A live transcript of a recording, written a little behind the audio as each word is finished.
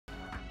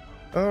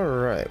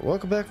Alright,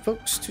 welcome back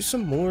folks to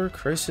some more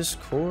Crisis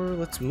Core.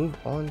 Let's move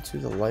on to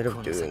the Light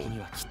of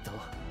Doom.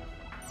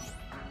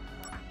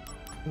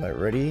 Am I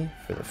ready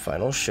for the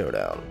final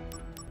showdown?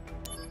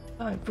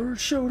 Time for a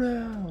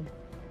showdown!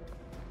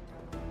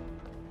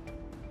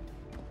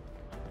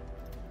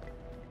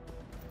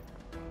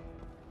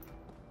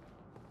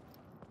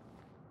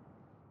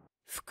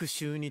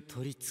 Fukushū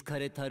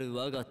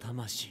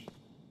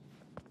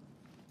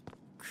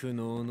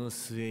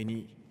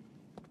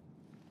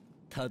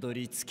たど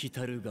り着き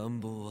たる願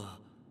望は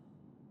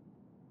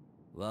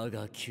我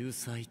が救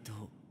済と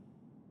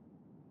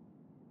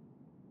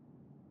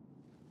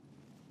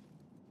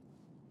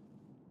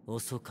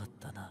遅かっ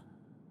たな。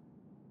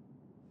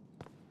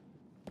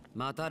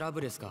またラ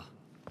ブレスか。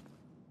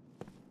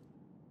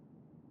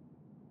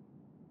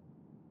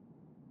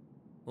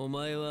お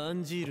前はア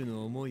ンジール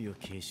の思いを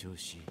継承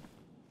し、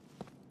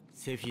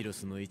セフィロ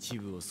スの一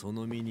部をそ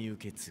の身に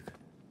受け継ぐ。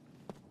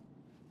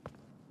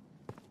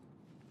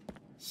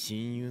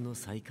親友の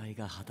再会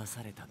が果た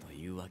されたと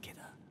いうわけ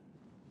だ。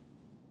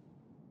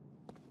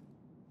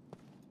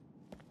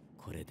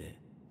これで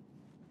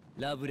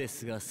ラブレ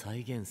スが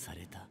再現さ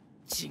れた。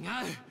違う、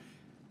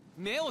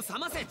目を覚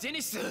ませジェ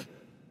ニス。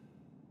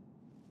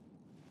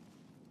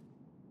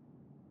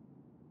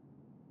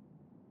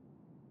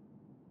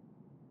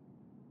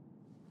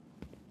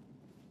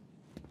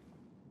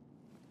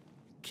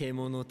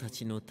獣た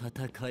ちの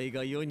戦い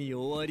が世に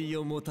終わり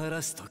をもた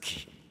らす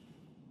時、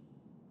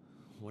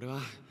俺は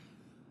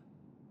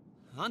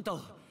あんた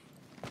を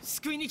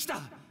救いに来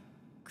た。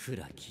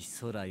暗き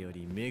空よ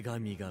り女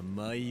神が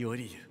舞い降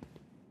りる。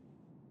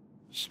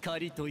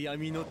光と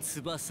闇の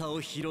翼を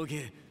広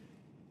げ、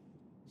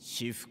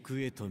至福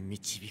へと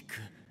導く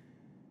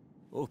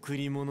贈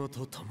り物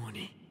ととも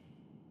に。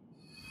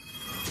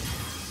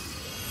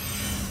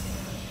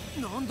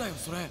なんだよ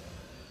それ。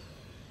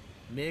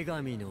女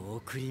神の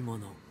贈り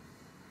物。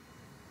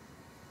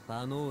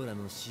バノーラ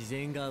の自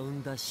然が生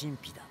んだ神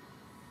秘だ。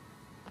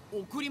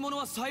贈り物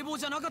は細胞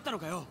じゃなかったの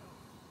かよ。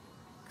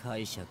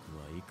解釈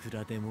はいく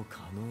らでも可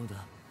能だ。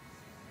わ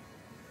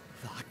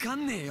か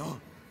んねえよ。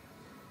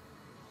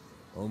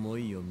思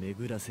いを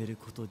巡らせる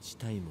こと自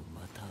体も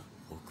また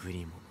贈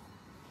り物。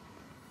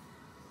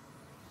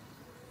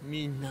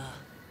みんな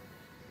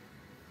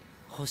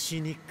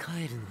星に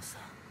帰るのさ。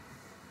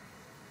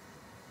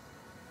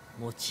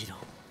もちろん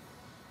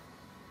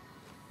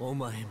お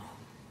前も。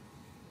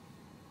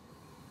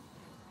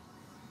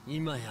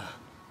今や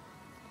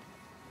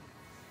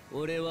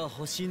俺は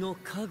星の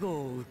加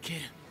護を受け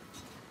る。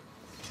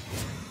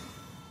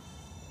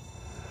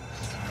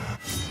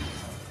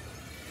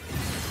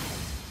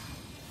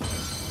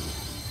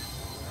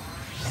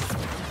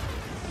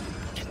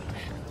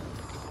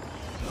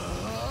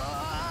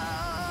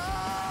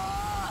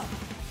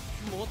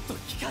もっと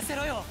聞かせ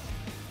ろよ。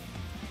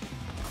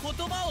言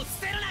葉を捨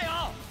てるな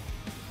よ。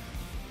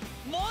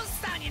モン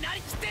スターにな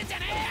りきってんじゃ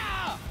ねえよ。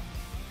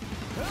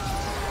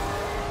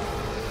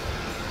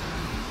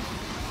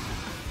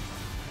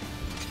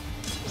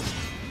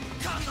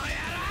この野郎。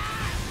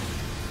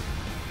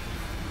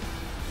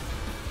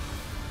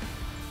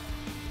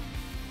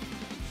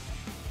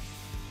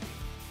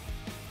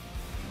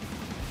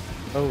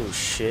Oh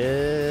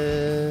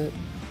shit.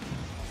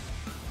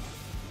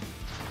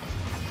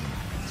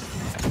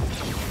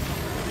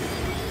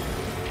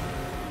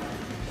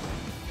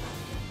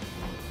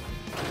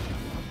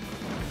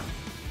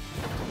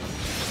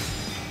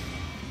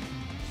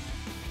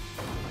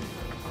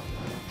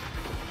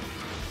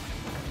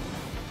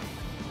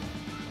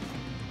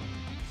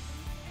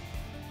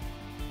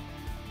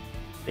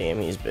 Damn,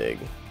 he's big.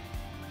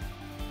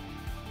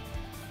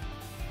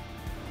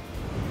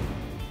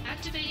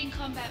 Activating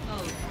combat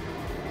mode.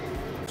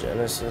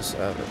 Genesis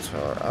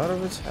avatar out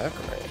of attack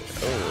range.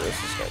 Oh,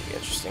 this is gonna be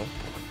interesting.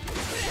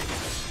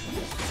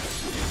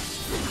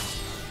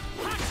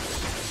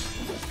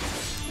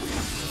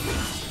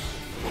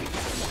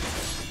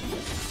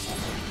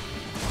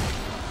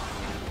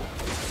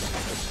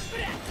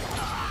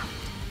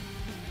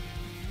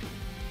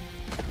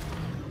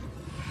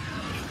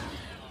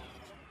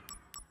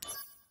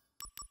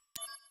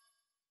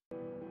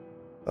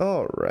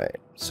 Alright,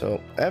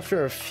 so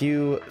after a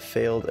few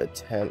failed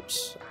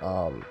attempts,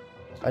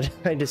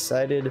 I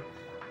decided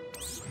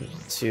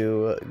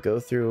to go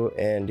through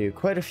and do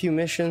quite a few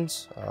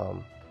missions.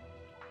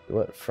 We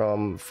went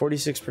from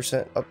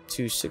 46% up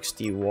to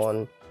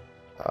 61.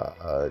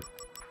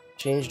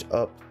 Changed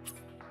up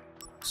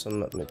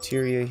some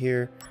materia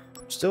here.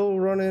 Still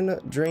running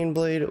Drain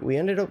Blade. We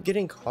ended up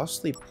getting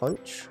Costly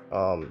Punch.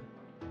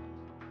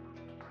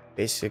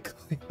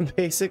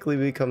 Basically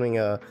becoming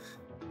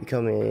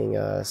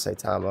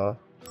Saitama.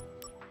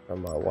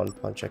 From one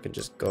punch, I could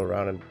just go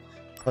around and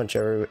punch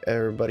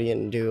everybody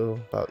and do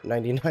about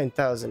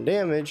 99,000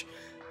 damage.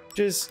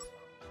 Just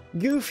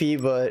goofy,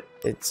 but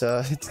it's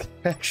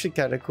actually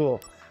kind of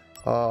cool.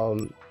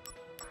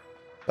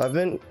 I've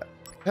been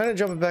kind of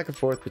jumping back and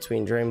forth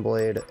between Drain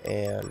Blade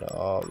and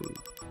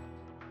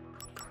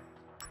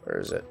where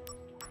is it?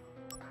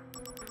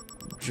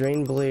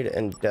 Drain Blade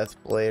and Death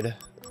Blade.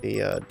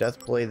 the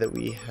death blade that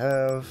we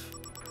have.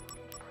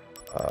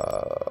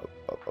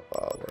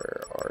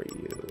 Where are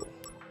you?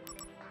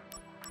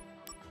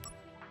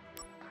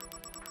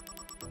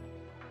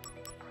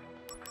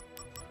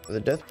 The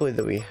death blade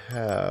that we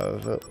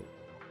have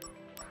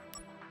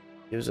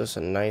gives us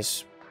a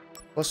nice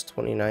plus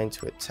 29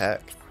 to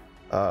attack,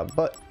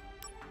 but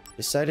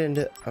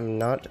decided I'm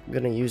not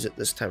gonna use it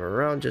this time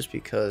around just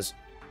because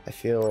I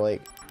feel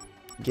like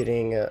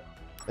getting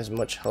as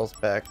much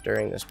health back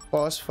during this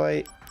boss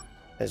fight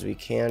as we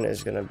can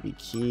is gonna be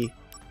key.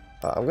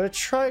 I'm gonna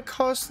try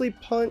costly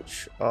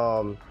punch.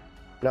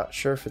 Not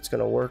sure if it's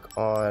gonna work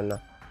on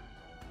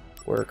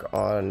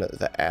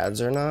the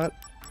ads or not.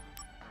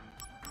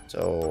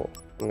 So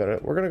we're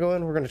gonna go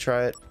in. We're gonna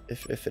try it.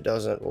 If it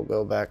doesn't, we'll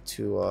go back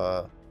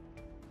to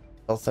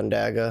health and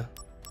daga.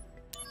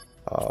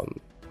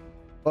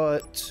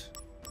 But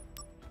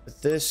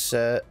with this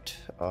set,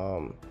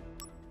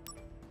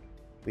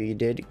 we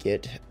did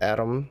get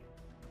Adam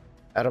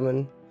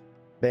and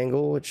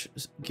Bangle, which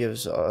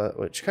gives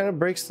which kind of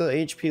breaks the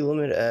HP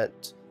limit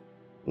at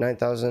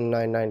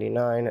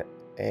 9,999,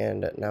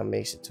 and now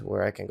makes it to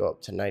where I can go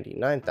up to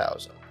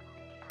 99,000.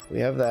 We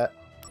have that.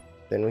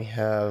 Then we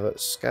have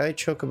Sky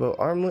Chocobo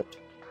Armlet,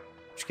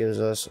 which gives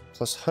us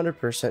plus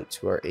 100%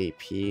 to our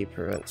AP,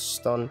 prevents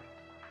stun.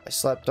 I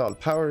slapped on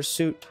Power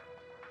Suit,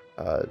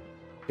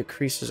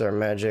 decreases our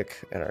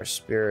magic and our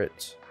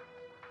spirit,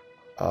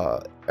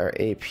 our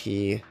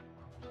AP,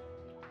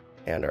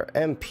 and our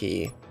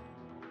MP,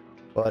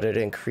 but it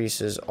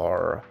increases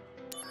our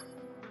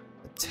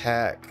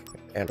attack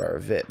and our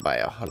VIT by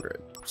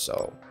 100.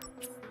 So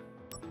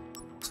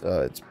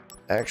it's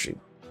actually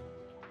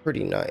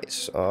pretty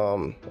nice.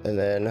 And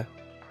then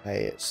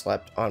I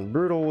slapped on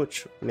Brutal,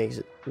 which makes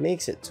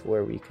it to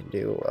where we can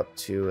do up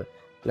to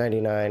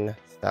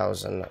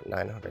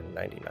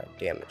 99,999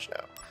 damage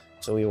now.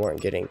 So we weren't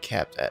getting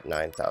capped at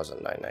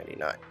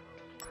 9,999.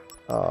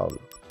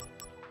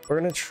 We're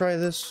gonna try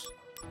this,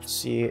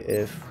 see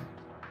if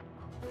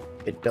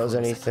it does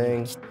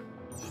anything.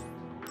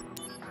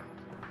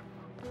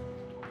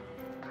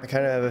 I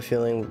kind of have a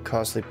feeling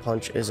Costly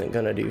Punch isn't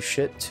gonna do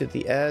shit to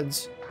the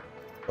ads,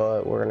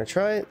 but we're gonna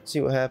try it, see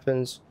what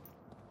happens,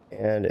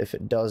 and if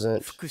it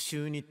doesn't, we'll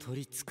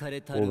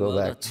go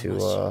back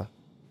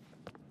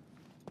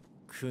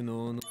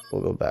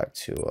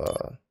to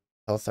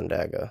Health and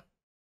Daga.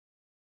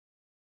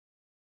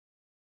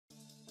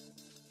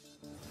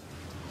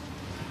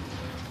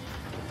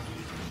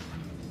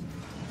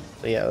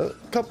 So yeah, a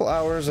couple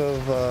hours of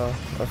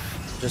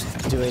just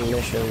doing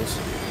missions,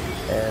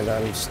 and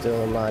I'm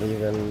still not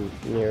even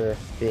near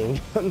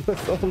being done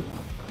with them.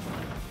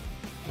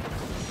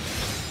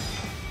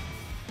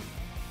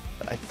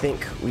 I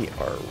think we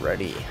are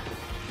ready to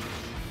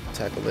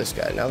tackle this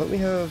guy. Now that we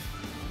have,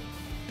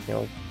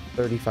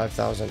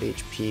 35,000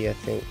 HP, I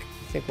think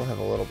we'll have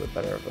a little bit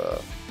better of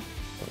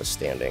a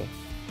standing.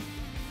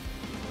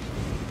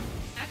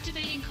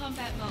 Activating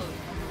combat mode.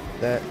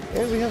 That,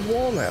 and we have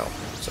wall now,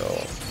 so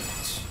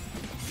it's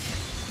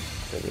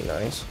gonna be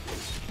nice.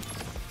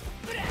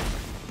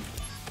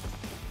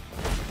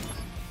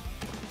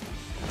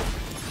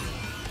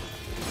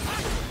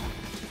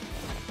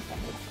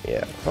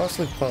 Yeah,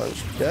 Costly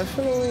Punch,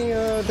 definitely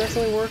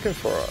working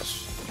for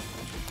us.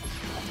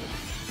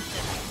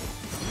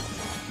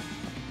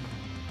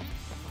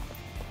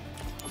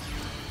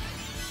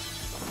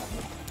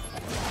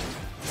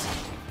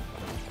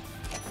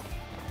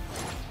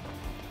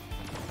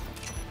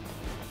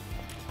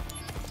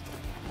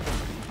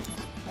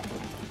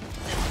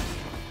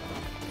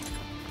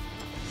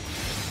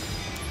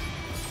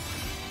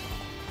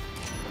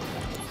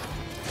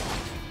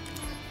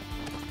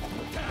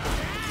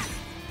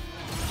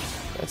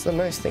 That's the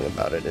nice thing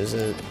about it, is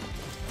it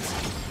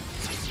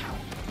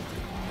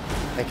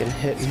I can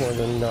hit more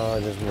than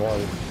just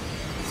one.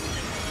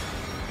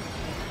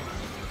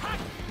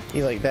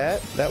 You like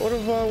that? That would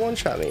have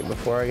one-shot me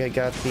before I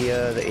got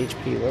the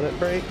HP limit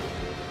break.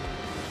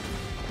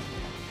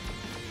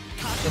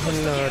 Go ahead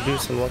and do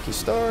some lucky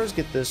stars,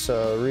 get this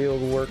reel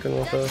working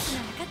with us.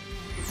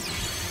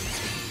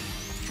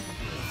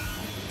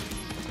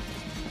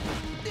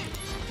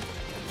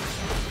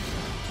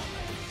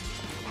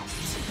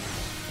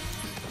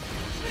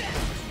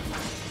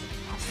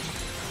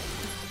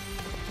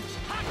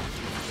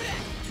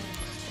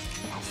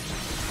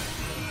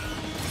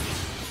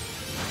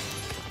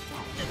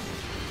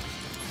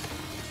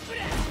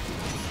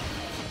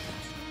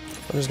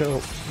 I'm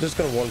just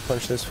gonna one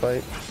punch this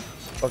fight.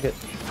 Fuck it.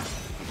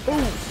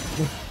 Oh!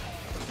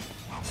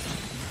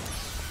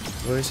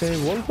 What did I say?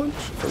 One punch?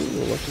 Oh,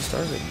 lucky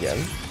stars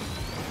again.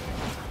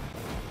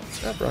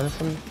 Stop running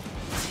from me.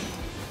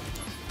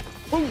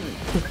 Oh!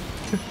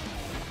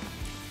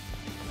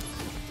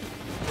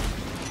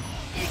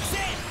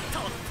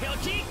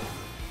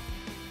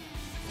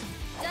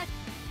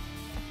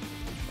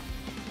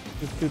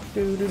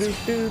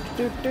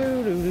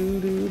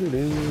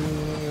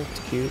 That's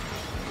cute.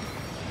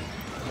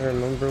 I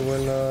remember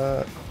when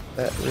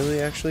that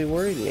really actually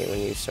worried me when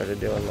you started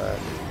doing that.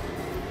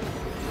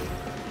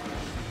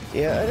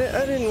 Yeah,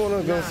 I didn't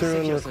want to go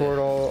through and record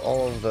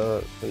all of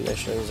the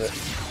missions.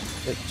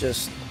 It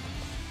just...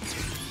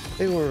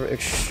 They were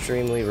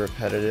extremely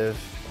repetitive.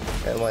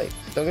 And, like,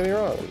 don't get me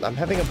wrong, I'm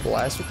having a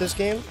blast with this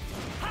game.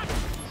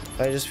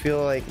 I just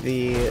feel like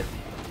the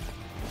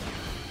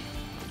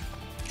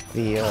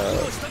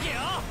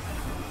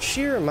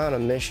sheer amount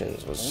of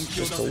missions was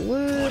just a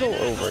little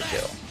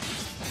overkill.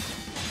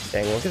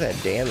 Dang, look at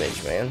that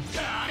damage, man.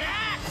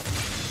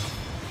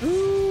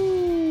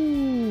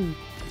 Ooh.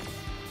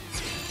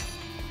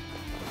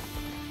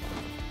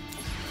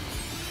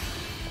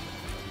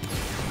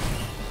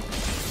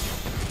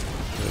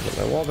 Get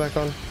my wall back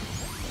on.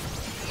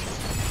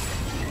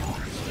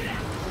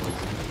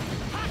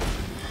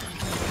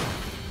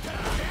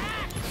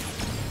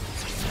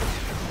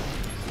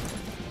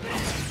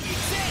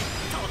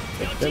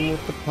 Hit them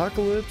with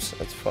Apocalypse.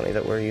 That's funny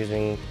that we're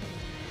using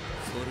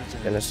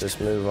Genesis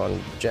move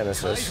on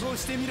Genesis.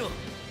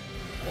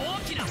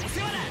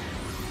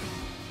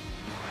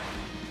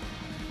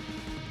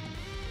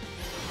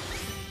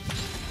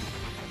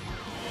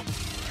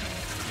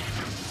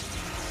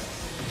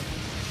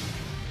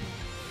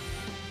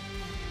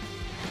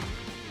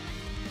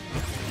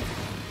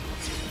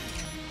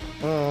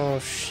 Oh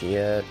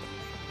shit.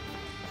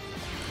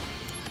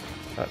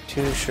 Not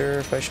too sure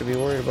if I should be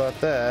worried about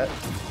that.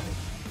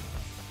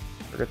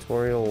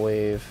 Purgatorial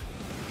wave.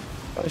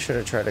 Probably should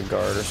have tried a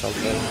guard or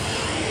something.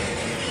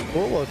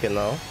 Cool looking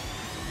though.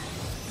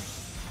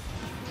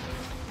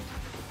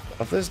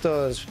 If this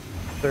does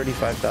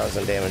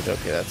 35,000 damage,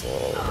 okay, that's a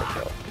little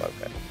overkill.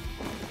 Okay.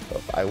 So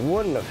if I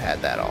wouldn't have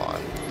had that on,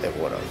 it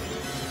would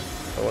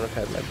have. I would have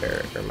had my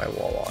barrack or my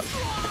wall on.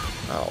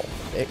 Ow.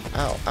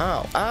 Ow,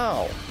 ow,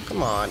 ow!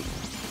 Come on.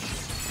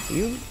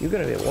 You're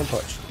gonna be at one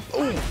punch.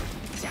 Ooh!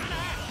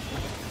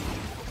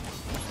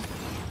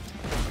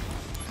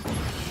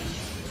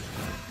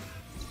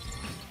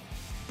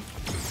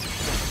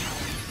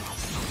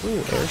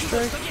 Ooh,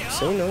 airstrike?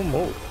 Say no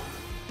more.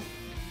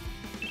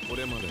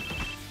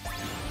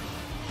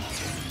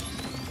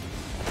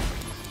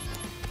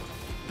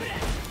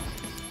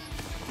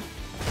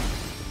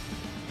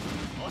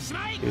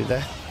 Dude,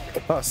 that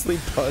costly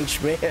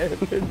punch, man.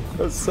 It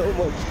does so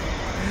much.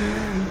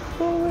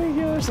 Oh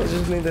my gosh, that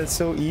just made that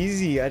so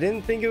easy. I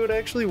didn't think it would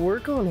actually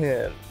work on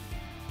him.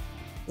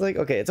 It's like,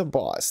 okay, it's a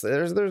boss.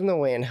 There's no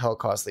way in hell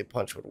costly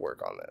punch would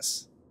work on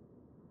this.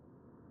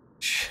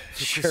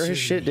 Sure as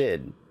shit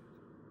did.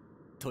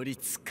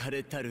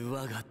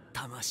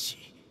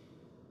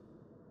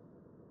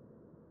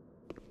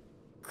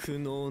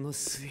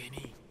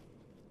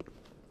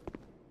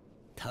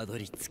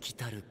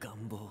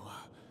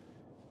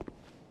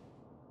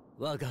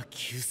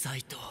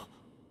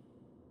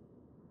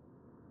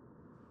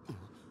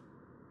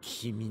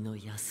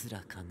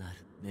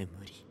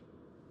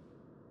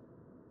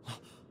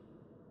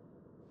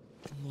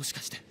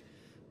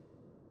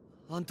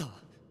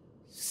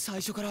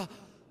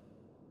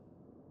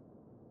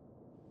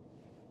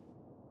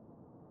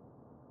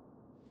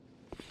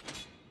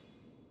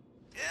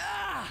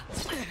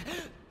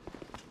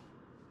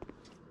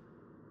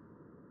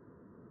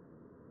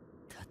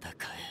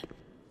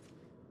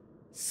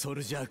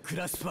 Soldier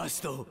class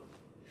first,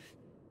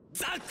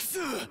 Zack!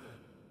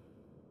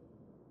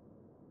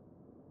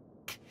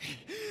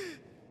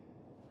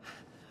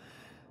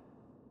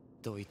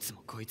 どいつ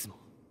もこいつも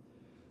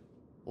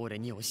俺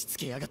に押し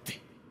付けやがっ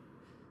て。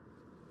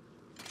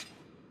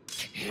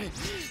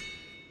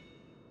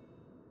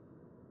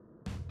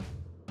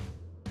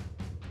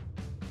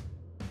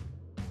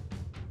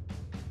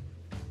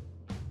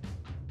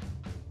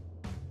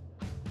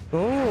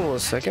Oh, a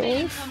second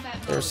wave?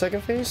 Or a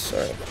second phase?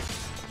 Sorry.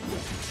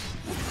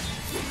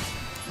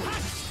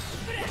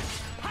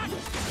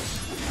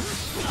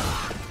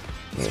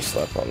 Let me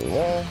slap on the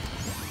wall.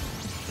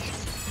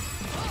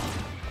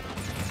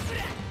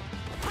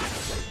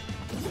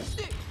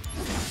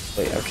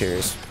 Wait, I'm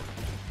curious.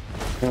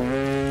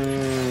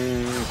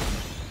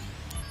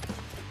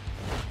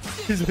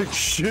 He's like,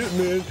 shit,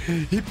 man.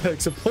 He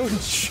packs a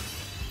punch.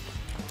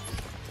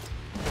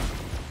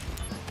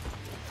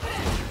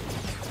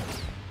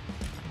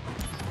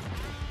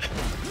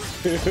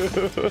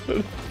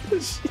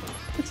 This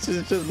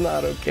is just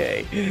not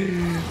okay.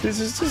 This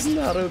is just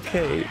not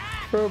okay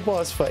for a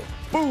boss fight.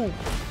 Boom!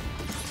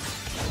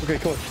 Okay,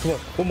 come on,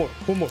 come on.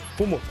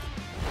 One more.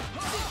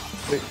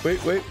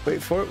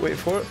 Wait for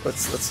it.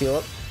 Let's heal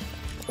up.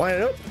 Line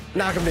it up.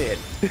 Knock him dead.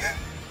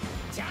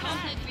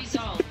 Conflict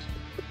resolved.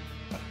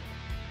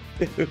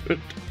 Dude.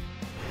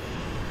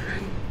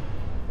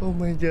 Oh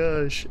my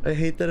gosh. I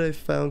hate that I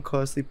found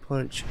Costly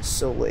Punch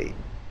so late.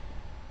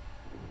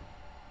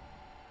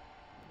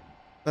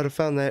 If I'd have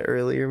found that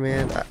earlier,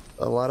 man,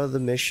 a lot of the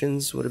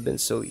missions would have been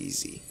so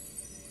easy.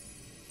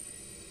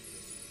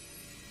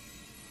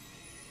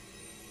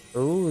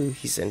 Oh,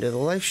 he's into the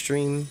live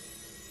stream.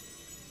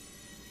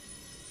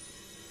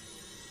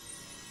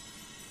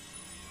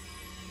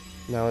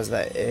 Now is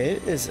that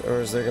it?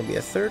 Or is there gonna be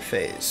a third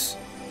phase?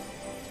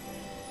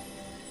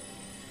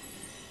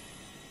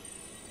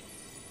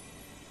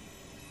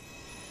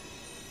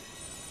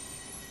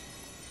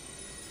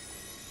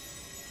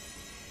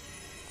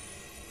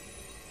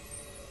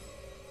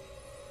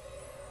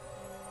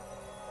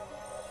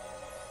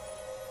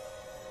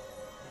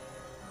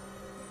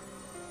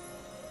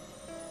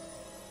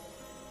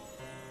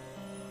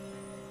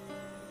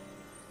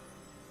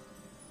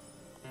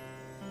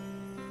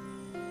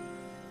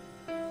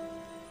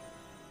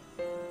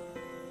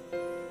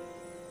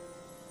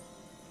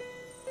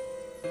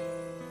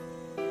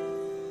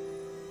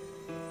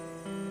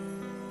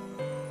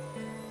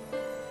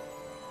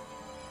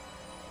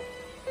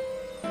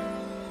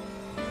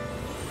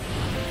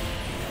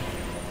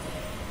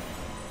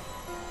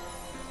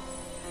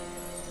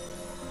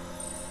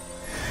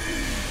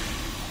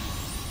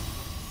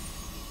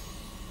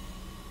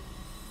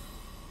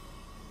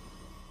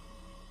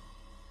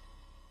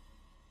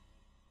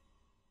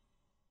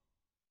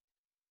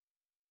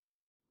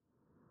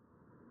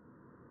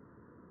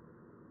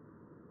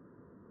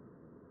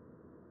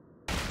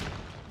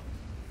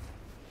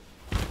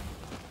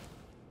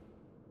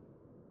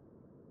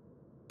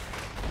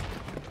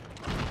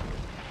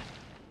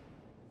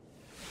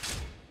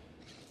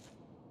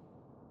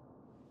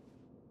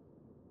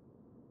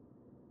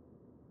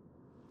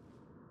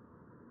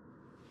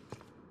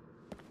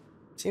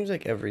 Seems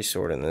like every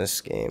sword in this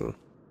game,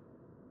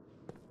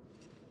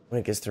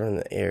 when it gets thrown in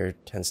the air,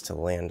 tends to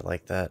land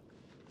like that.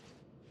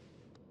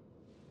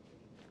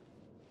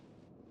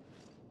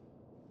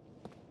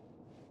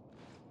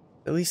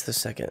 At least the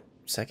second,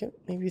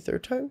 maybe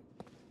third time?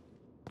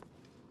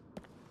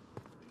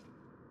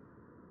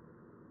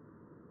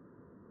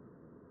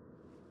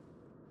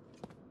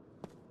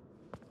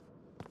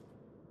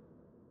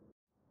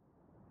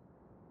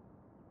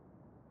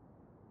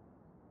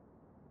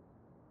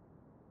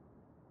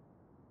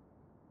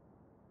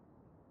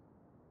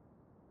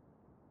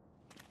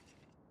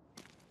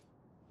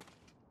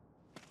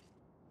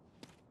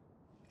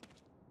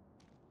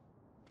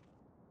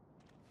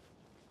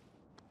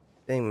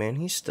 Dang, man,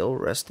 he's still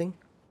resting?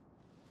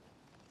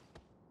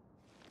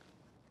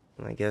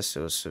 And I guess it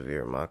was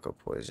severe mako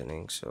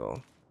poisoning,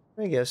 so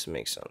I guess it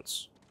makes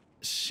sense.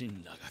 シ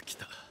ンラが来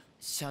た。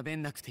喋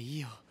んなくてい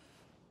いよ。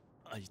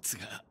あいつ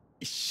が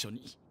一緒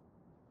に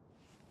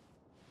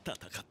戦っ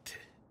て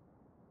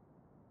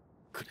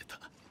くれた。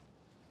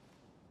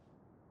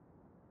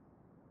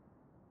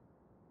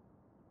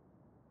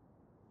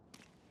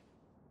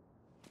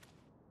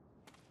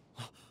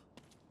あ、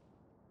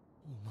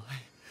お前。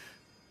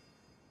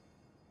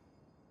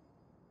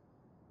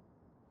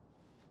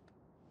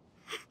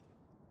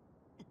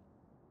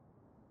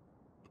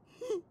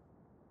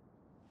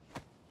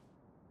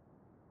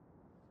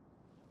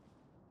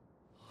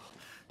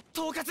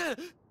統括！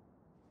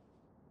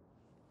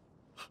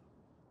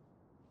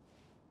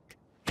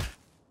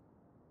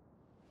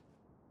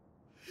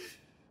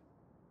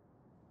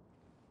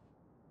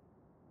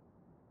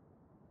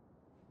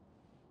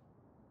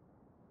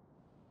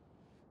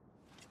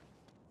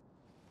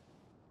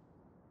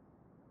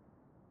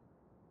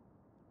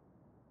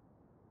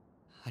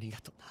ありが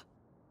とうな。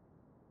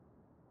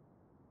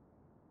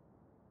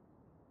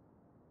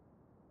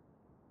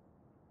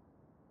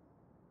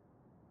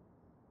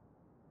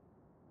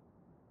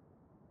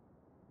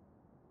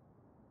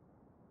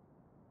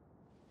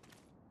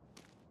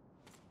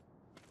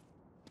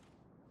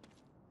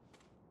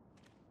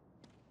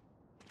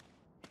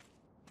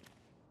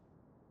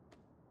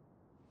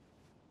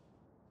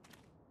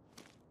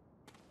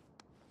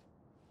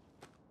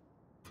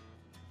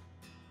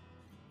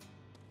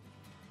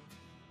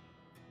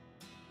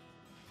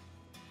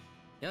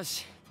よ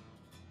し、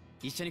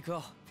一緒に食お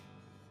う。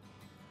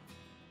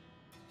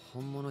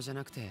本物じゃ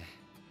なくて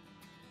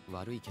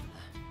悪いけどな。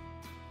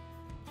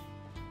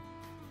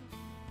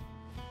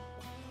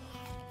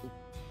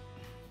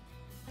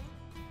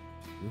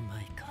うま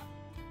いか。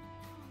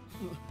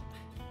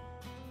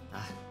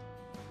あ、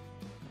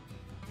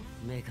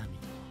女神の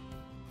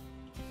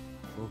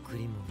贈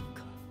り物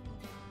か。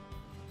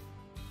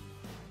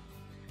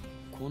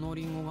この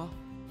リンゴが？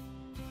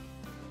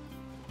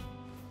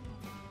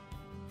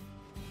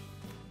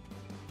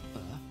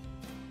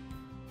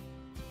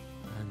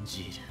アン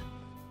ジー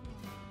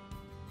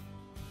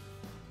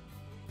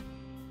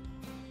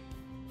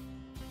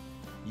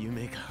ル。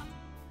夢が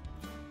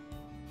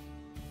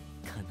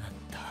叶っ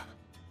た。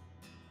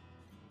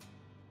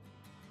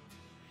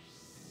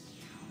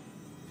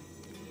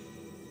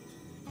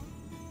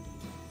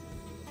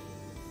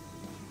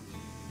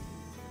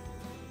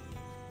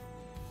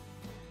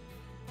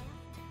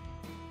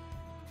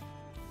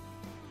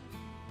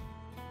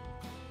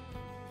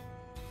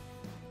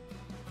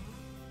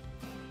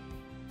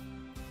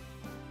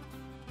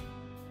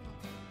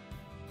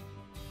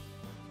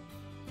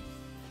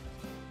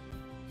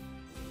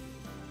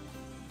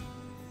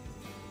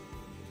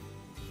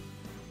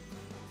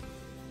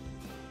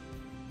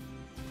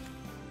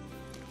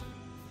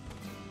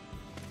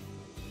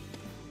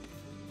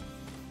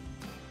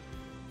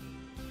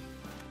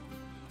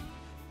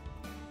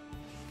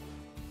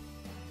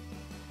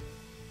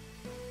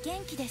元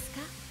気です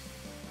か？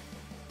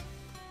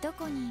ど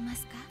こにいま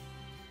すか？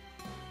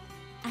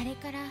あれ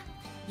から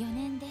4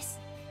年です。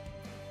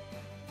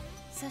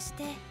そし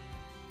て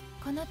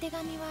この手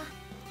紙は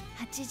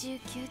89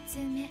通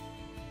目。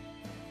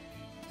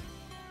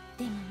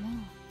でも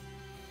も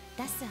う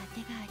出す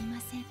当てがあり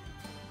ません。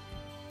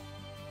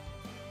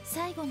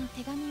最後の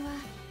手紙は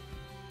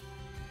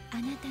あ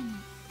なたに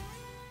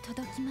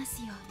届きます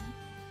ように。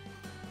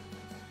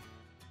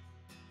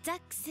ザッ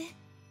クス、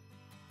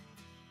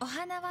お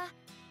花は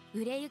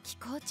売れ行き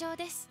好調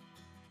です。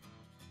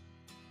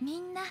み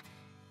んな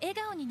笑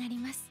顔になり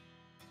ます。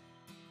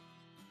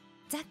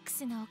ザック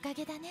スのおか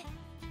げだね、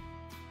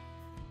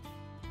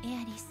エ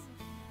アリス。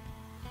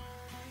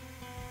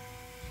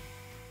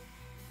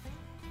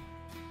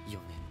4年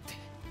って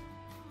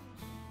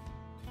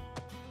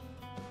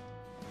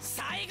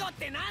最後っ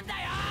てなんだ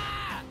よ。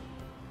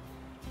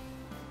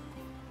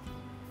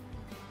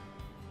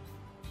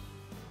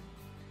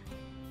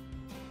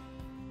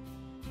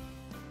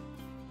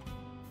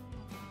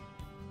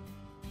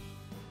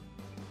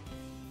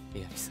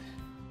エアリス、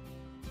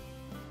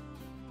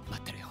待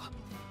ってるよ。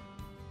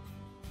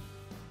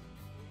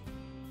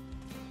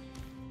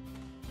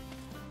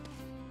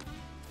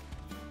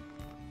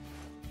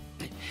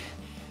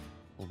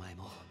お前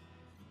も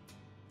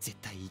絶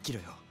対生きろ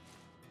よ。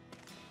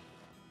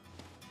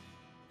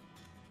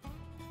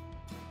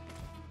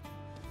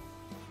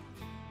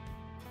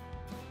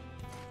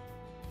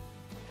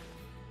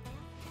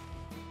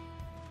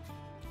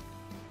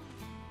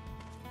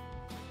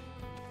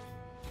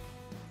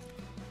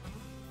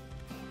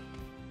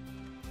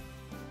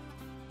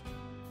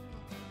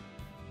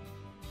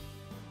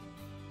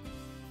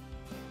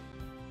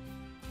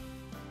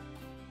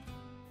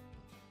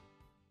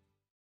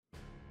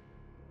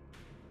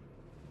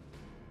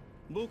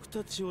僕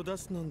たちを出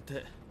すなん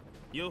て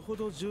よほ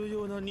ど重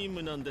要な任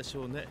務なんでし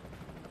ょうね。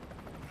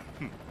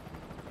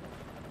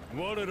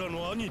我ら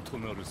の兄と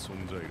なる存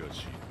在ら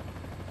しい。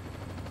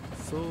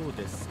そう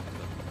ですか。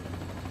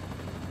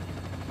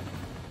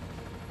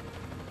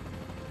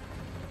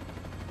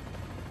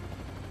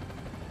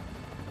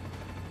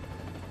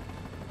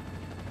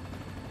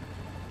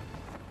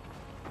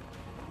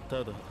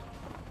ただ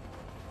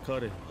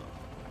彼は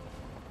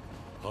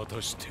果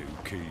たして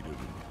受け入れるの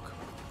か。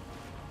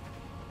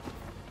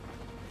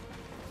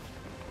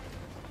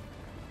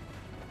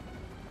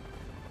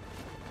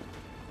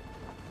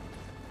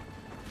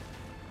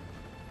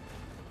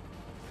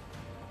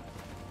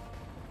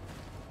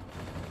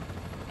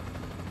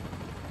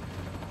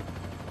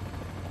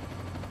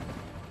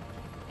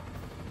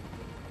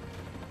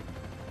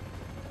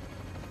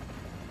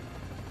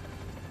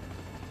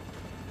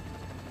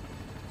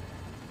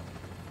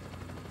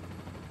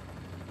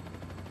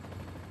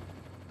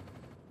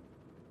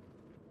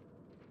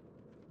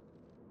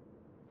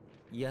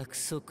約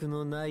束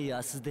のない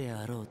明日で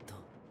あろうと、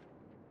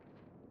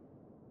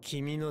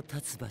君の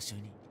立つ場所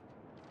に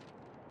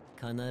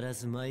必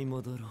ず舞い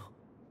戻ろう。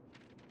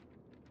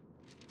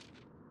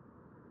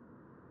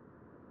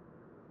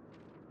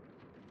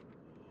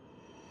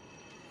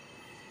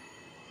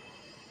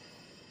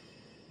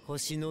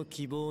星の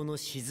希望の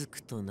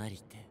雫となり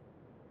て、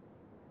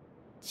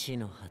地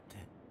の果て、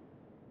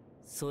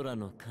空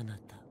の彼方、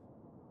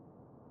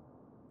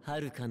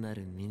遥かな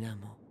る水面、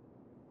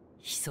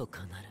密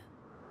かなる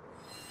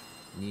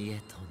逃げ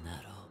と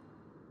なろう。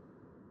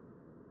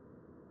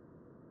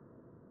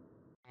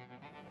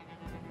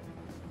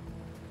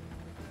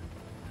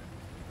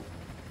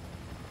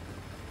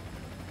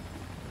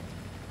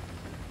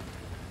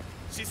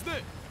システ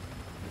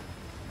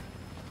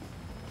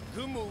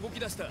軍も動き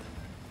出した。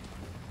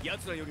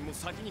奴らよりも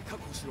先に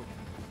確保しろ。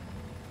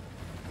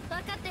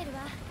分かってる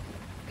わ。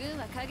軍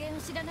は加減を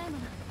知らないも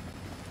の。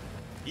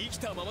生き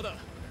たままだ。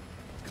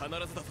必ず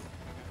だぞ。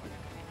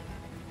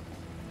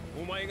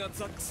お前が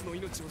ザックスの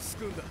命を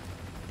救うんだ。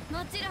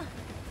もちろん。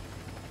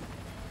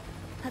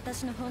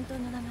私の本当の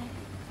名前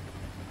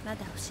まだ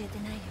教えて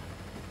ないよ。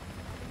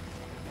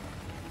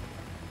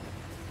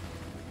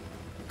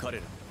彼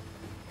ら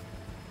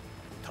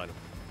頼む。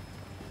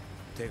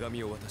手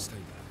紙を渡したい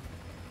ん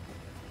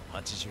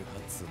だ。88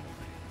通も。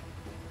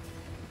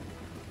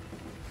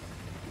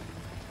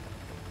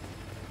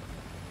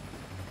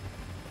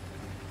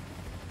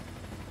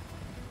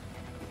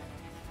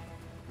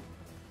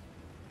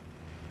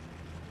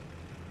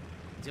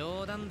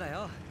冗談だ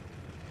よ。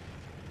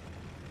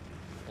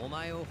お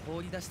前を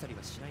放り出したり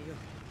はしないよ。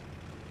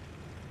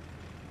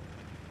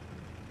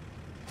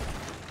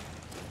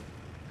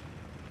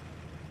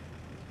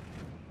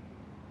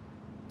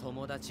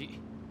友達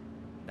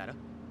だろ。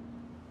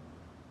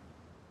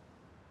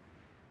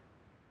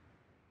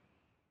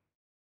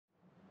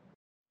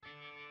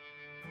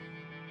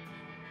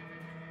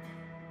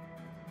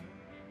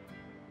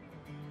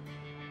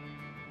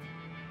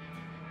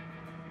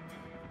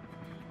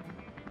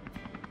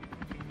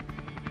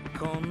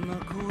こんな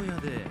荒野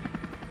で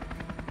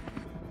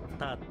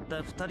たっ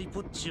た二人ぽ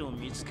っちを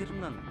見つける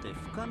なんて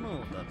不可能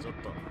だぞ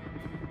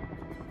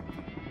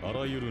と。あ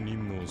らゆる任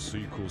務を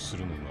遂行す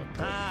るの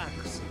タが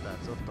ークスだ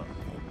ぞと。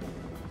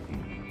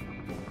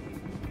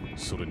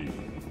それに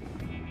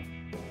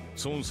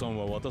孫さん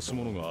は渡す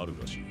ものがある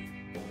らしい。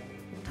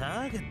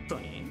ターゲット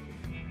に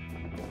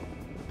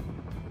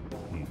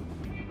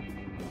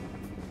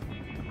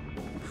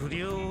不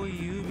良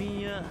郵便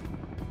や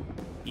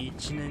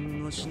1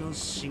年越しの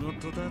仕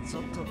事だ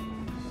ぞと。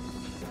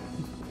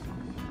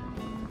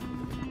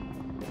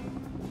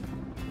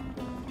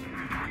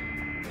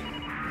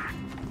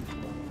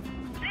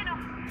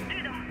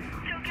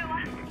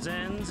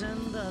全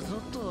然だぞ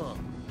と。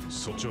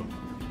そっちは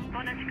同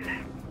じく。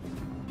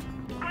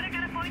これか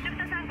らポイント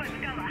2参考に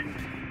向かうわ。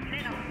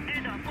レノ、ル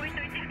ードはポイント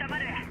120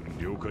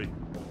へ。了解。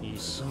急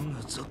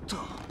ぐぞと。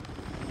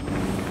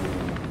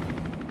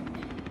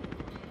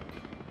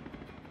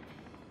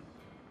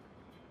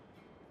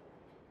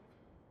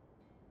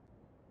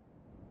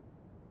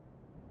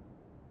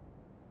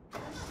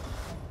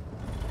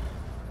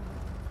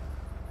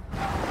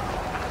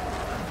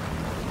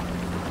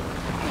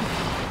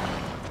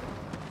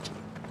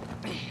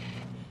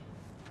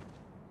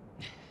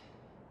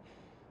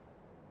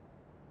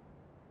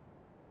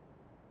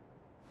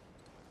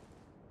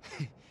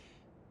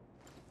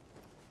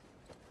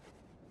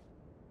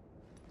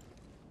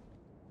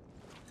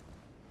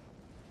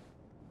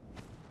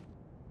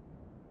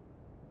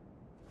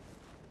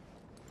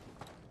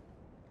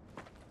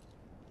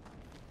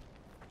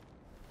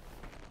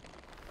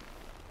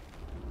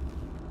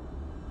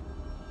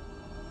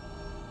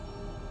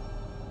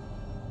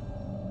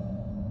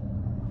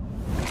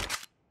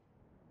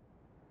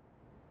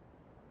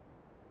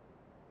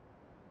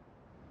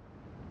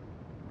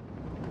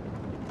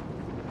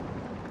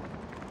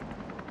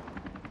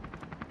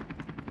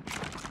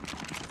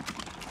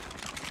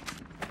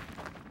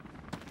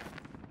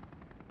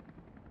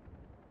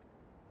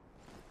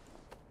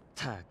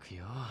たく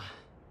よ。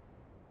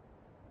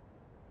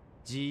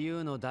自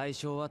由の代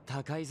償は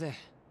高いぜ。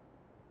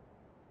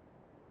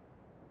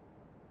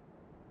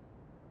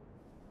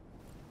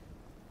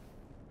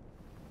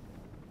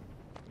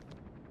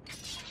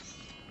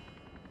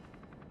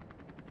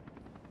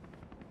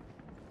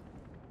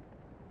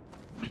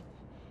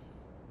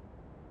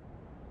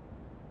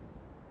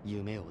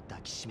夢を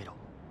抱きしめろ。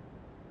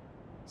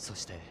そ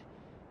して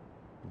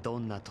ど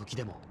んな時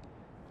でも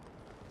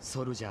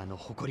ソルジャーの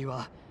誇り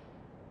は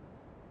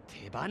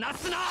手放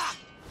すな。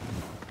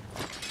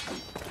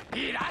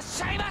いらっ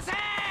しゃいませ。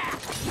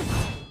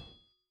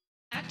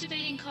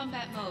 Activating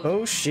combat mode.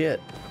 Oh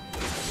shit.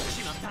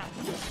 しまった。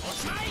お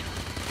しまい。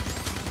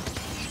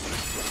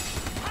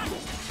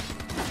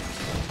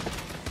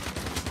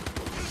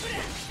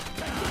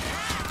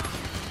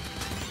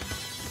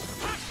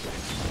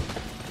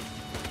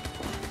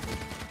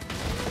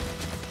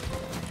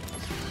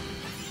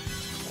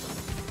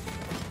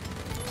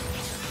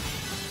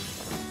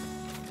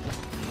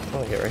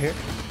Oh, yeah, right here.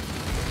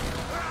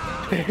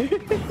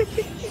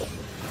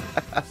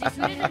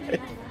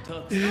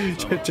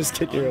 Just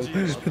get your own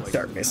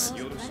darkness.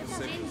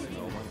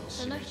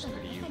 その人の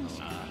中にし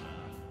っ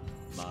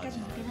かり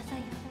抜けなさい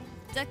よ。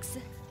ザックス、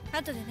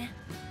後でね。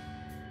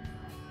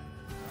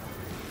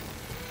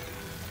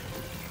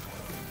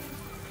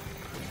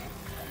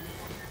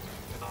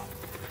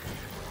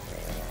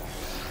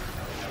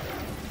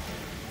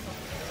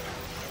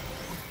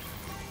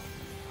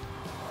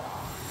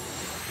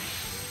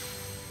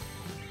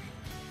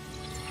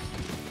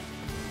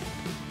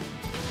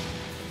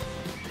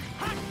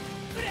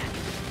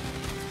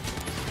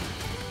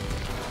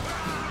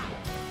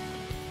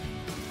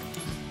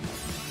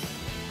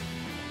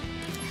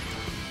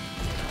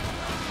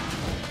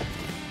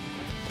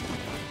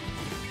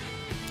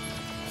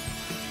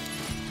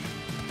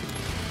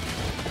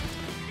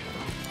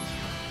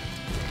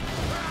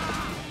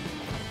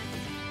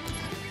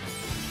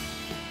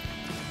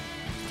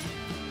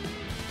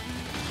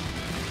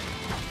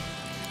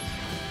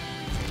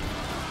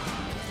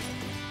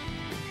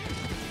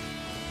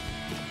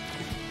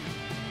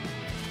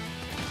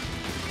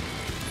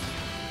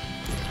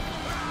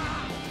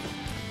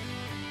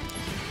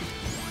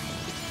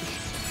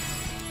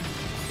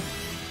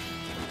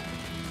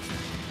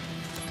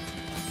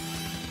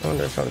I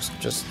wonder if I'm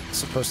just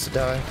supposed to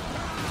die.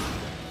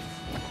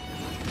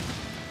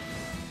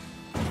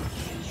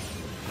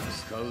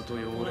 使うと汚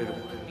れる。俺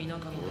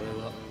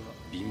は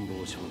貧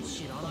乏症。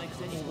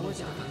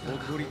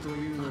誇りと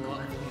いうのは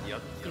や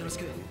っか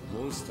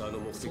モンスターの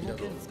目的だ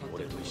と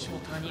俺と一緒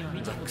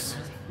に。ザックス、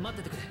待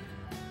っててく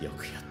れ。よ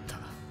くやった。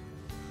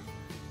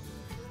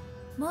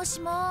もし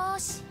もー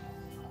し。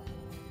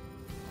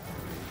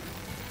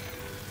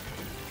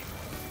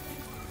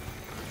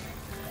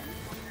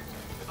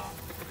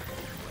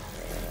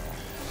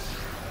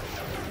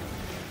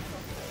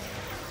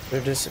They're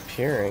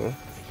disappearing.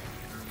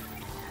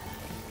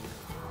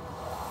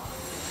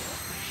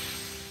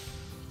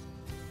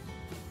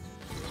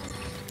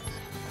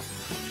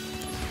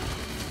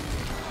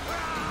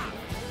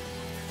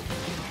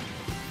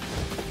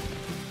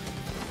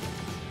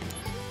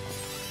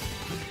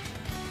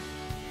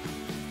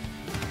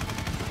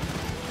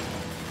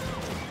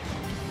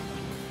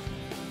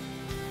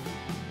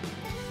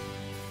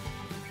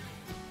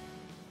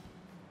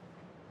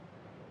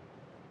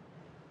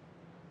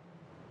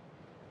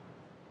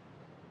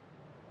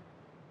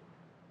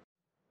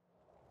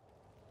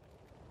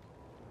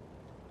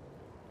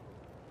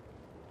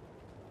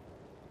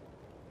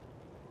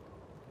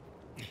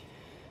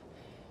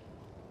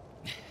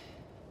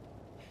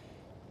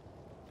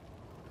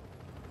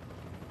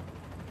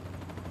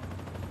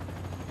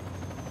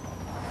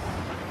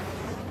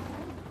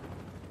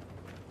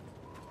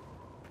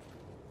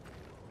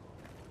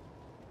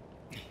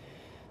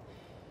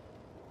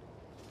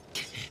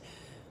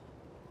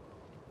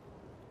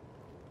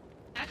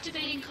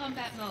 Activating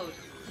combat mode.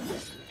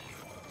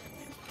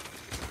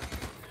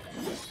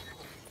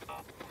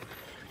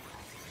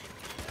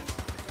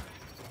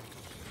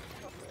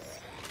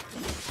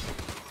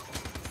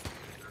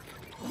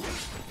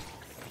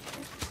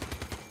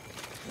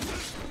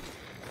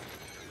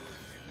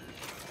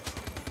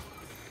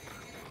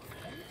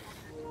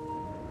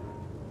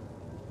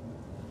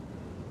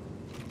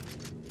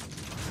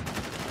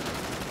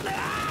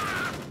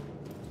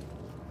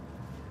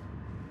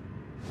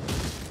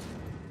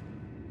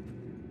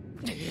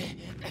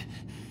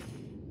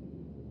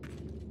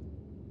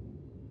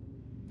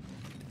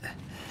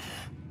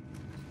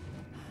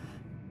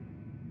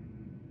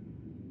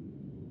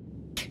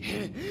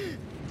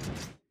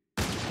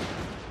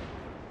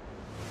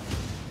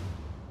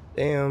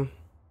 Damn.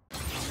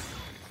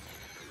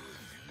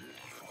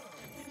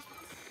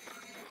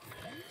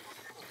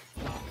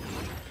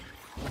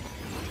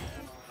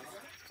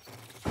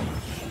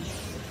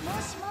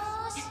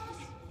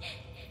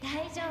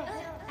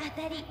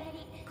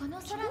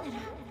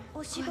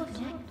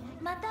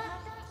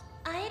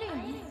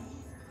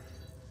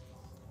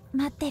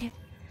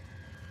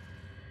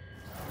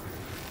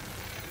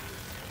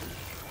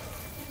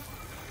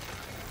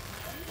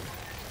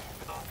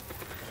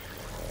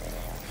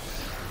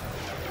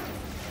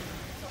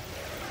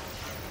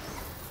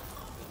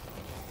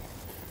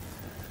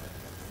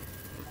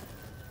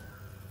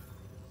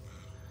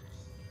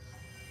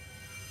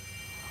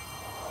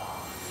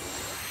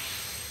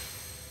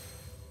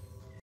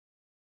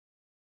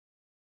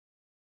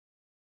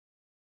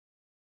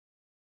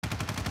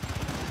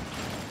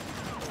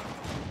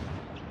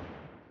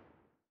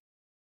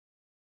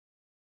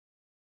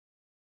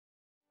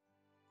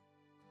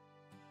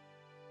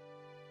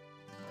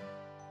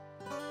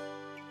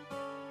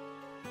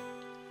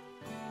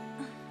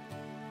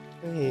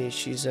 Hey,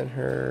 she's in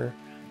her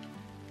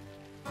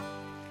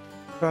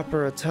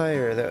proper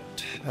attire that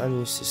I'm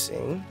used to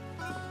seeing.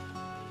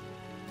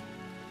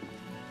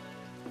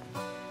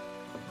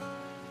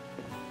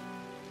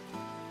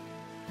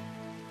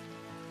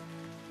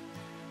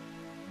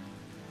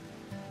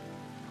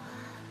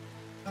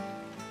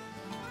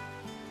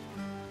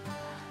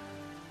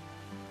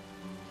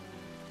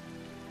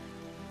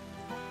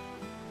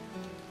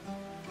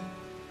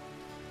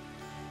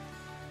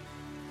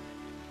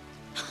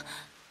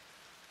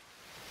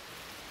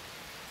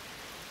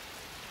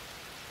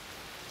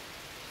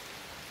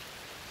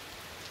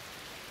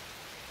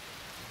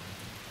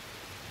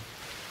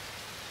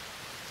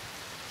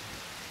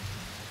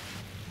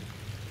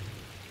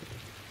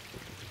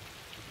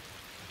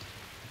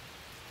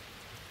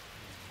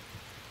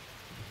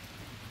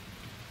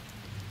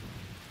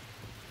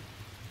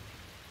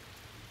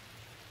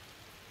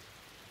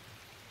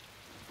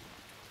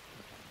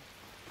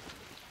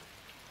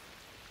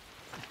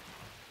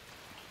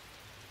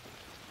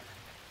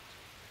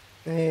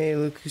 Hey,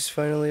 look who's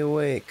finally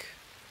awake.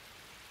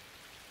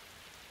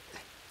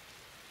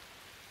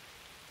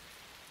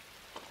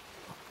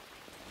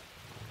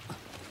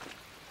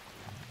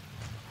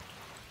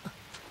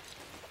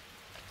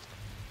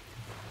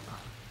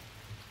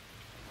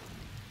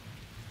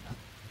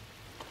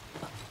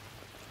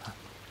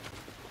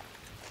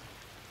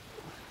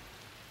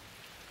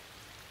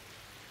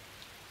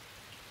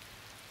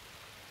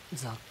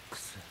 Zack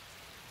Fair.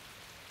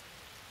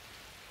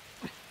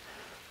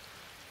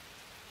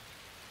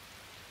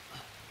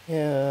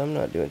 Yeah, I'm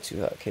not doing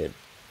too hot, kid.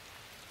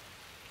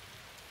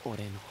 俺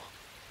の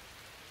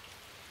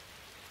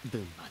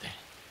分まで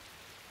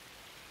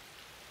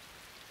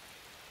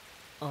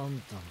あ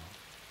んたの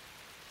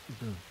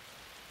分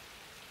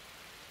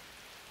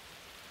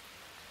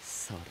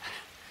そうだ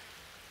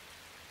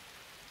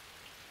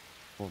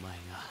お前が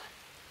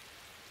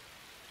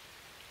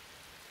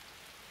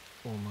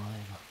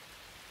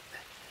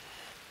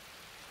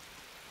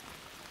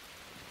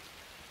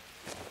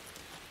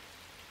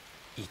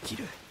生き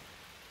る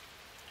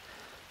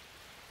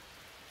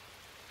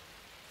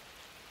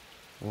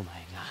お前が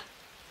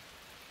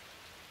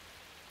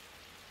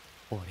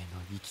俺の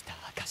生きた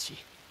証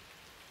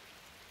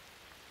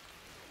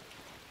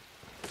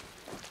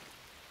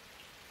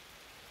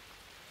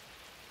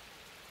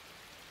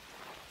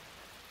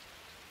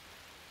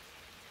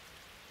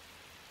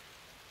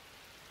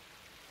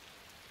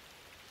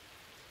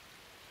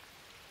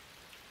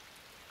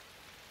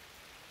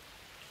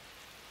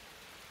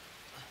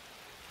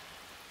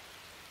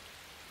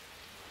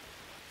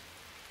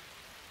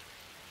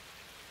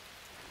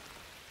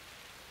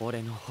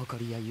俺の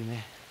誇りや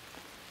夢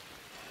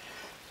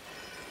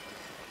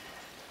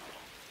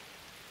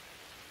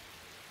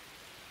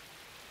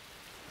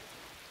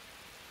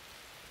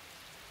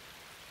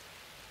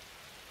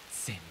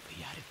全部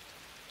やる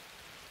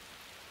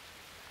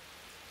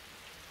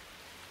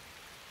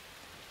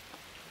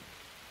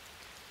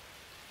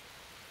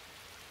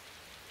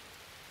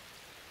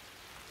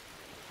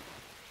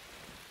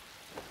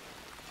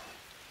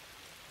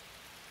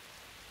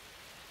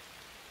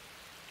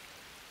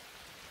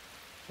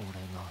俺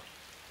が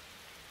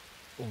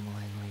お前が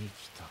生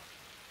きた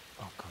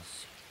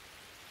証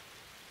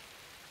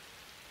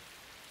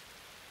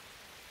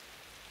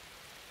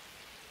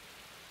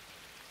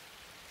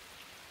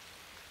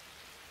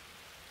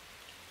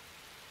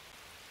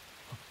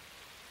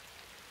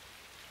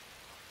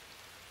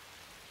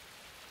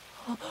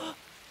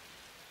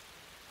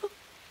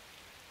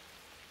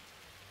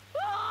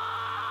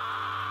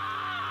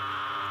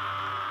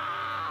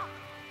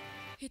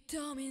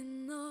瞳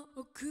の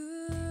奥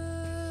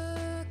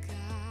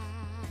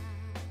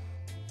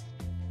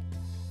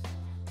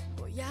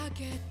ぼや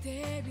け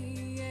て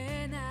見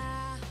えない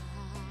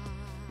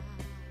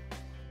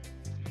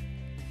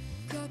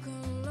心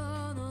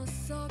の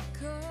底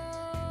の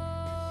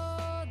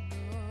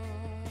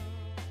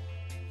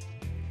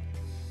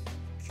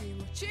気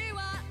持ち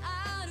は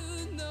ある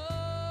の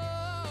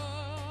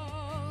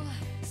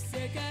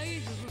世界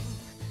の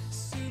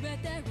全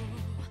てを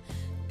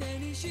手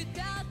にし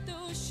た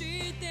と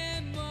し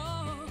ても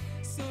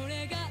そ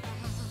れがあ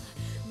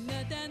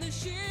なたの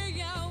幸せ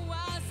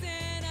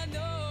な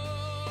の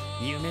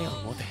夢を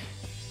持て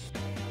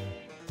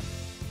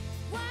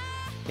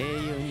英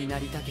雄にな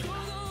りたければ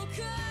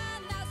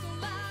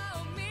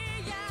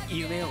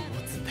夢を持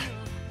つんだ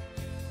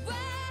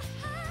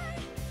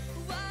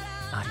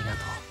ありがと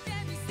う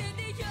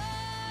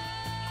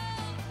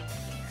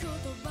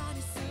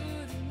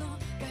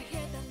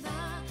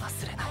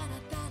忘れない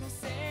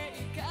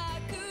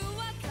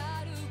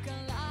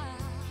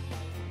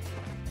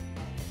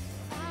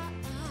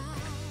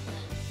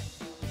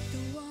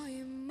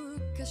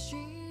昔に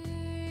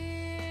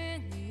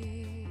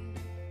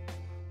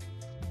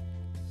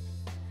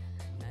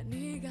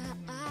何が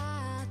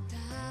あった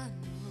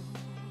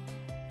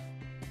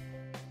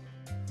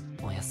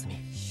のおやすみ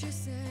視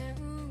線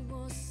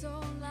をそ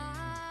ら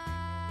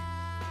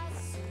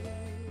す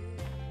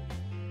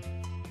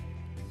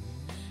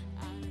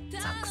あな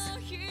たの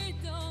瞳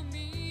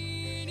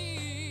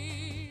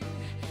に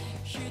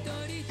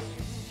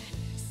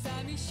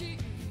寂しい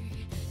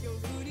夜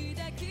に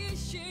抱き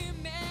し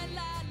め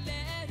られ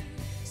る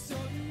そ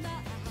んな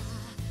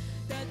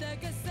戦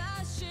が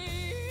さしてる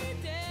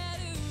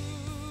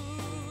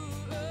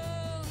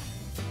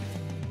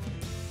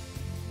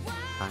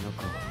あの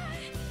子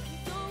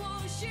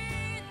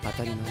当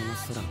たり前の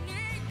空も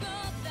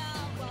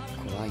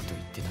怖いと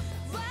言ってたんだ。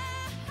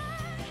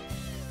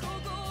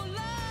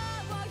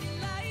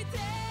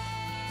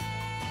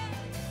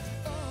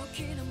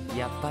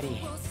やっぱり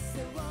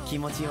気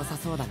持ちよさ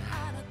そうだな。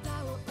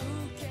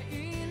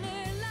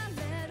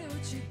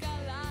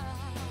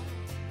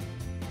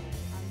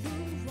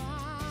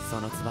そ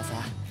の翼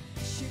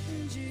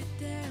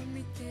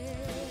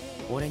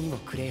俺にも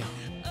くれよ。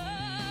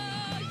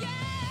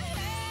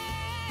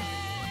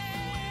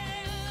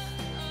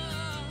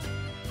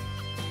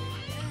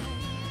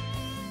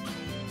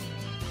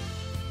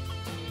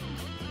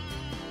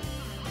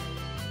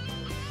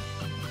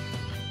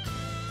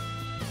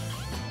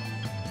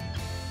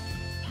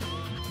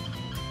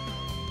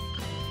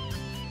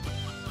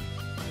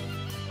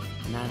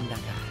なんだ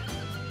か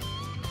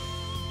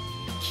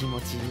気持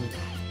ちいいな。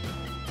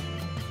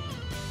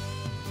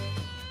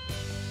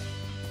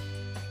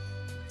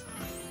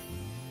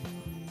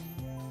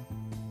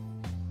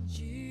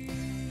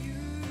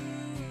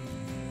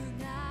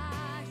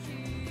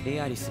エ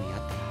アリスに会った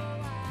ら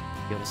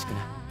よろしくな。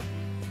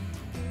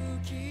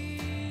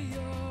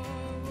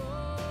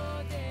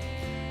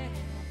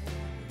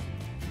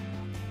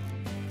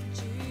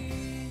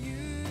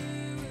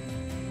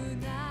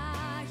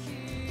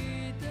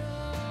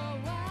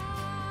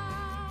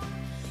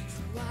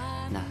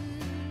な、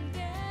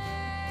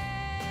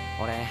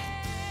俺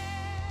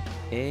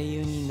英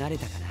雄になれ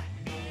たかな。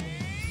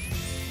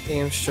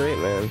 Damn straight,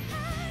 man.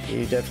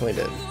 You definitely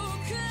did.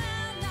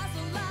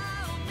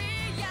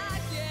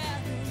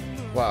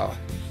 Wow.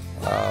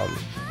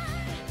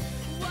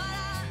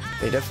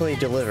 They definitely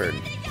delivered.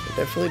 They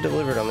definitely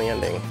delivered on the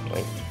ending.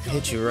 Like,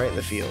 hit you right in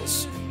the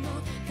feels.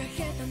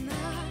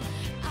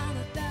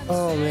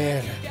 Oh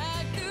man,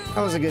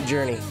 that was a good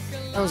journey.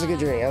 That was a good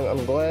journey.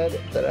 I'm glad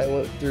that I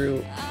went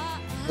through,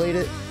 played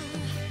it.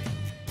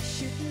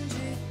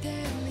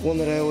 One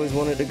that I always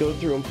wanted to go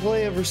through and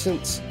play ever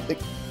since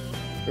it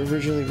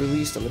originally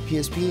released on the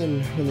PSP,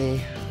 and when they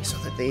saw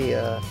that they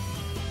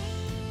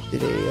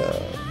did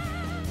a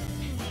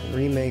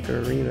remake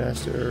or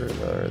remaster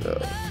or the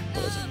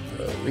what was it,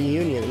 the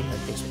reunion, I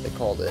think is what they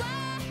called it.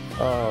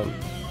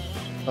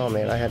 Oh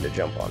man, I had to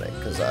jump on it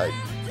because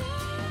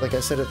like I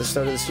said at the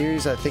start of the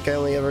series, I think I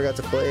only ever got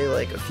to play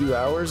like a few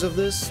hours of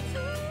this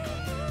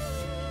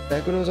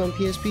back when it was on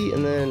PSP,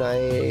 and then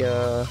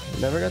I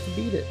never got to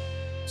beat it.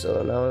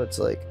 So now it's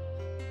like,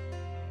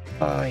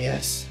 oh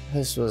yes,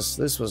 this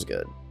was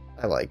good.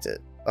 I liked it.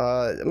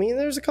 I mean,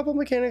 there's a couple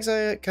mechanics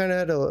I kind of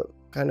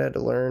had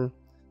to learn,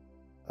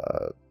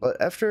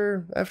 but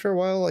after a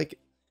while, like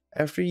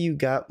after you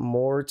got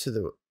more to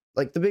the,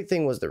 like the big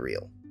thing was the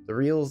reel. The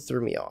reel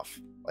threw me off.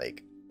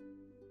 Like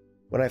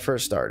when I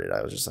first started,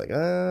 I was just like,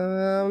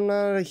 I'm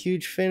not a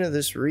huge fan of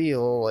this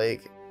reel.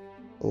 Like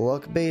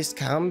luck-based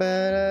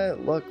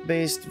combat,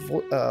 luck-based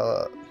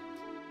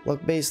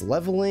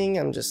leveling.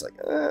 I'm just like,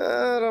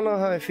 I don't know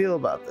how I feel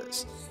about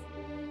this.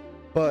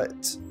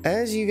 But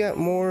as you got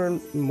more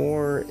and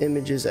more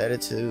images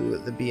added to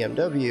the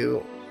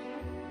BMW,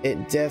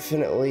 it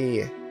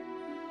definitely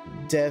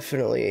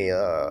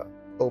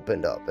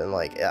opened up, and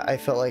like I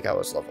felt like I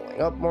was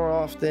leveling up more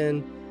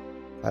often.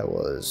 I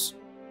was,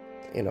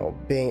 you know,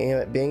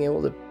 being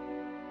able to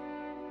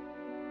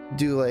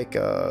do like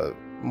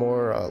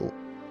more I'll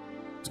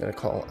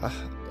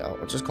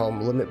just call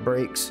them limit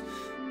breaks.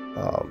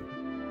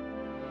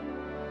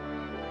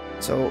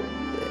 So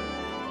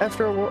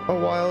after a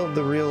while,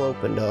 the reel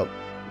opened up,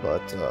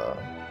 but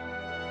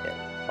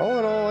yeah, all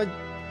in all,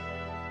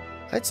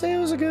 I'd say it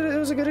was a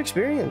good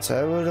experience.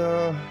 I would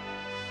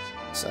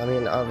I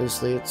mean,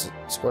 obviously it's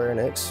Square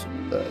Enix.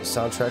 The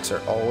soundtracks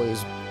are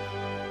always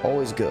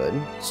good,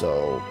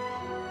 so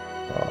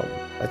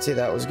I'd say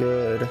that was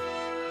good.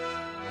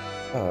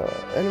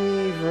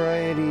 Enemy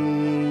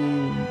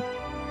variety.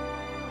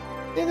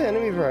 Yeah, the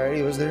enemy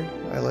variety was there.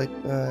 I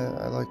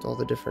liked all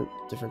the different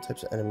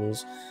types of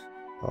enemies.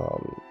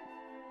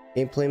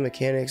 Gameplay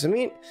mechanics. I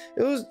mean,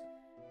 it was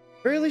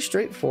fairly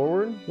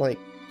straightforward. Like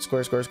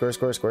square.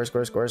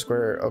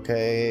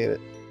 Okay,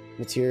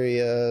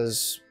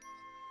 materias.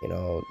 You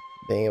know,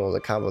 being able to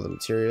combo the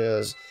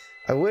materias.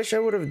 I wish I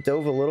would have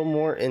dove a little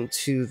more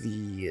into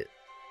the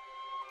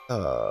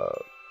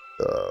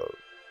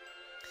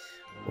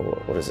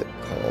what is it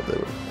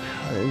called?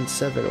 In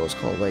 7 it was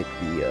called like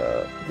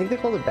the I think they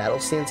called it battle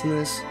stance in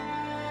this,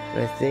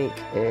 and I think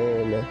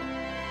in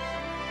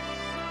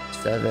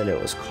 7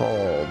 it was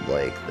called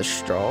like the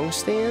strong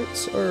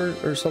stance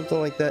or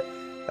something like that.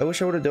 I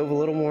wish I would have dove a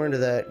little more into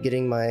that,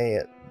 getting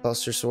my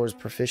Buster Sword's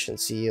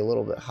proficiency a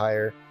little bit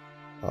higher.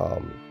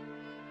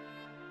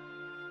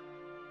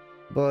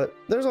 But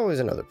there's always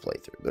another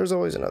playthrough.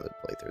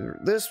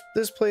 This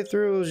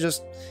playthrough was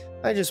just,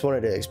 I just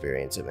wanted to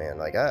experience it, man.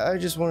 Like I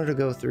just wanted to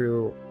go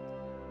through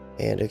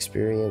and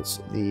experience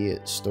the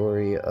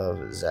story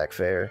of Zack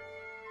Fair.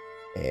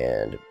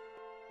 And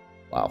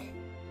wow,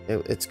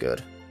 it's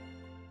good.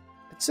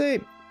 I'd say,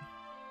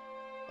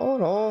 all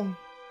in all,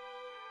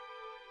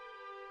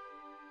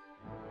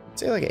 I'd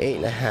say like an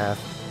 8.5,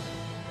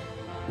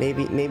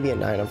 maybe a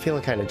 9. I'm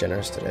feeling kind of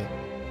generous today.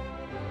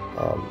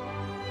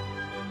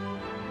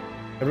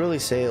 I'd really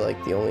say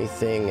like the only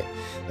thing,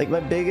 like my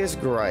biggest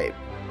gripe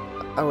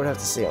I would have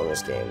to say on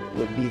this game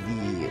would be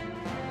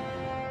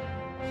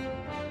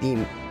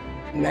the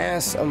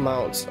mass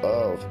amounts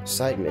of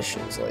side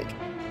missions. Like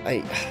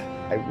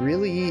I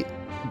really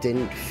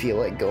didn't feel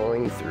like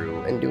going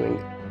through and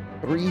doing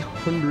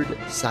 300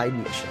 side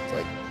missions.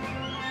 Like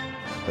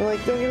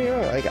don't get me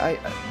wrong, like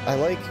I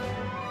like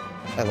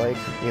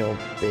you know,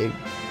 big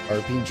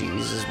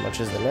RPGs as much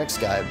as the next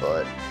guy,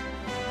 but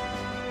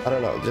I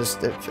don't know,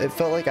 just it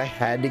felt like I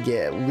had to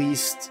get at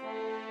least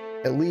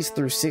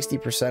through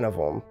 60% of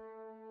them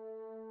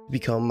to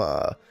become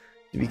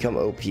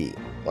OP,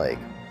 like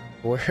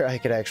where I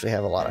could actually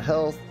have a lot of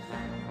health,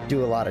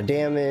 do a lot of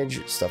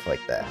damage, stuff like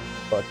that.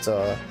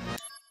 But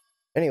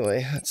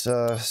anyway, let's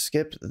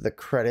skip the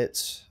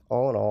credits.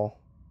 All in all,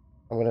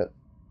 I'm gonna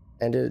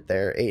end it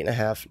there.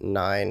 8.5,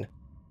 9.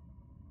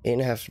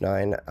 8.5,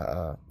 9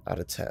 out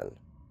of 10.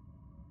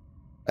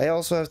 I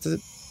also have to,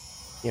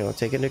 you know,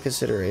 take into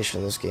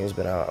consideration this game's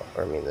been out,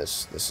 or I mean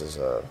this is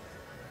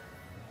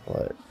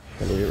what,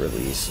 when did it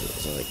release?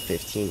 It was like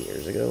 15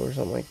 years ago or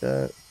something like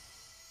that.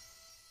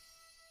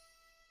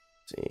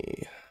 Let's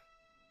see.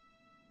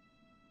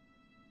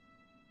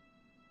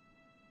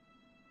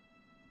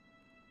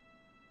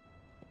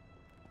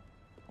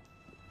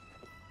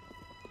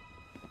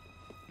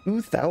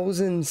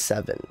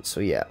 ...2007, so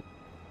yeah.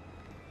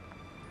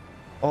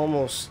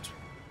 Almost...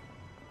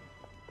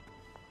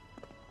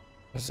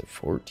 was it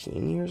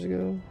 14 years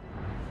ago?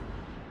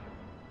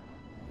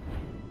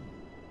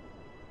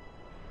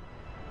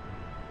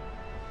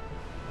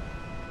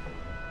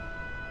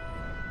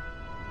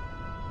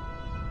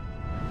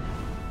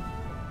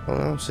 Oh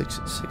no,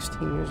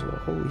 16 years ago.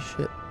 Holy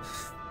shit.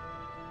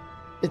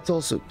 It's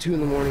also 2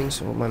 in the morning,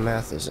 so my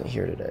math isn't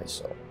here today,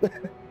 so...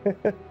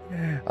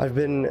 I've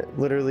been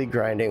literally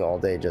grinding all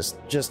day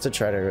just to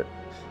try to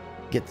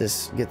get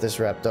this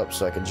wrapped up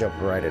so I could jump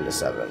right into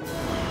 7.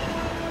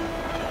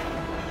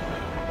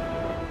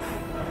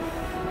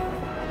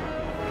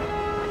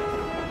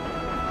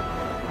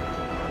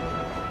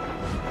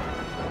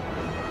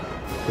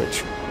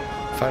 Which,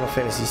 Final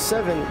Fantasy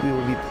VII, we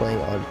will be playing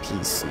on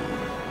PC.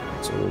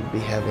 So we'll be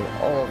having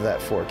all of that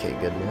 4K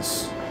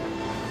goodness.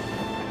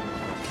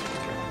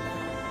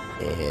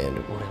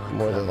 And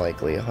more than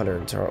likely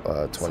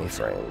 120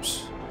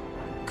 frames.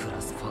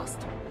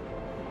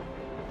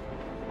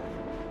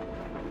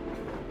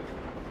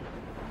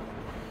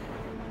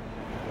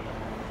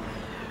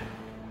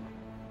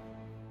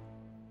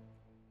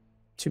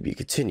 To be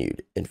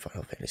continued in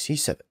Final Fantasy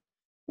VII,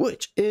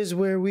 which is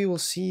where we will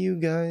see you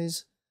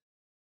guys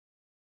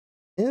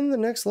in the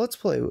next Let's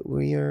Play.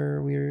 We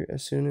are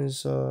as soon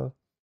as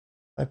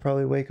I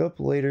probably wake up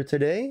later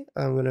today,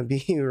 I'm gonna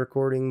be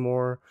recording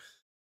more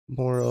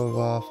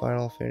of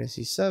Final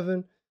Fantasy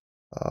VII.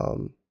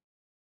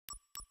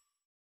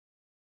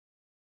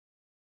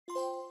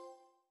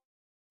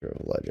 Hero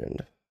of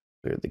Legend.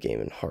 Clear the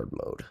game in hard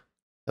mode.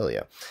 Hell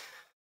yeah.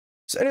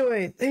 So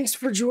anyway, thanks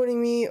for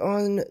joining me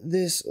on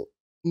this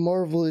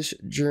marvelous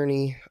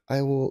journey.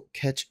 I will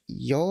catch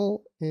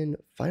y'all in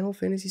Final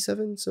Fantasy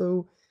VII,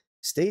 so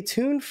stay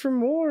tuned for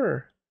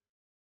more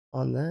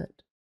on that.